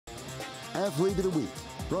Athlete of the Week,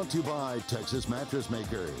 brought to you by Texas Mattress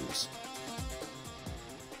Makers.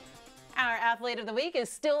 Our Athlete of the Week is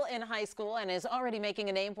still in high school and is already making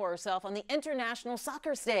a name for herself on the international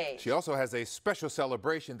soccer stage. She also has a special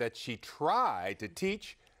celebration that she tried to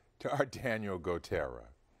teach to our Daniel Gotera.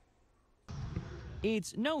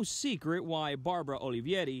 It's no secret why Barbara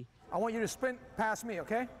Olivieri, I want you to sprint past me,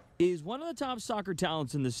 okay? is one of the top soccer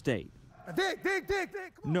talents in the state. Dig.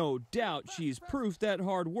 No doubt she's proof that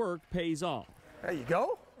hard work pays off. There you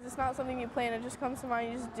go. It's not something you plan, it just comes to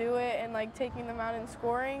mind, you just do it, and like taking them out and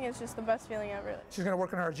scoring is just the best feeling ever. She's gonna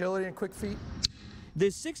work on her agility and quick feet.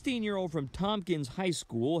 This 16-year-old from Tompkins High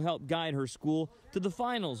School helped guide her school to the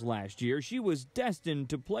finals last year. She was destined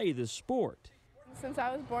to play the sport. Since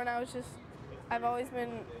I was born, I've always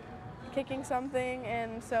been kicking something,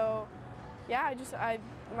 and so yeah,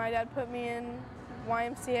 my dad put me in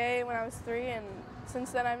YMCA when I was 3, and since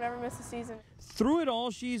then I've never missed a season. Through it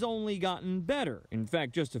all, she's only gotten better. In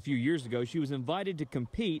fact, just a few years ago, she was invited to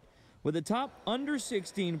compete with the top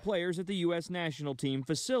under-16 players at the U.S. national team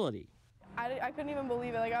facility. I couldn't even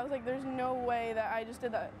believe it. Like, I was like, there's no way that I just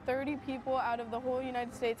did that. 30 people out of the whole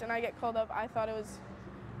United States, and I get called up. I thought it was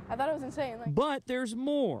insane. Like, but there's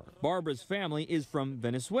more. Barbara's family is from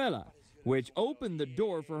Venezuela, which opened the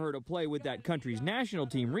door for her to play with that country's national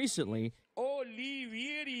team recently.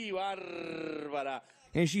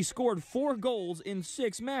 And she scored 4 goals in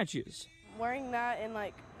 6 matches. Wearing that and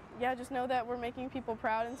like, yeah, just know that we're making people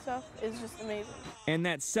proud and stuff is just amazing. And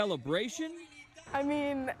that celebration? I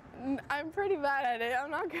mean, I'm pretty bad at it,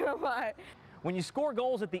 I'm not gonna lie. When you score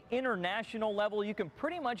goals at the international level, you can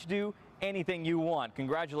pretty much do anything you want.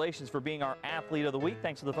 Congratulations for being our Athlete of the Week.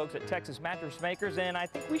 Thanks to the folks at Texas Mattress Makers, and I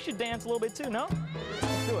think we should dance a little bit too, no?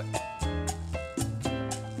 Let's do it.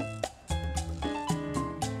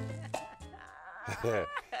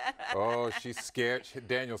 Oh, she's scared.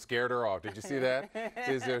 Daniel scared her off. Did you see that?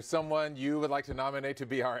 Is there someone you would like to nominate to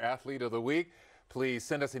be our Athlete of the Week? Please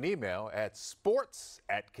send us an email at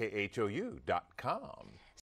sports@khou.com.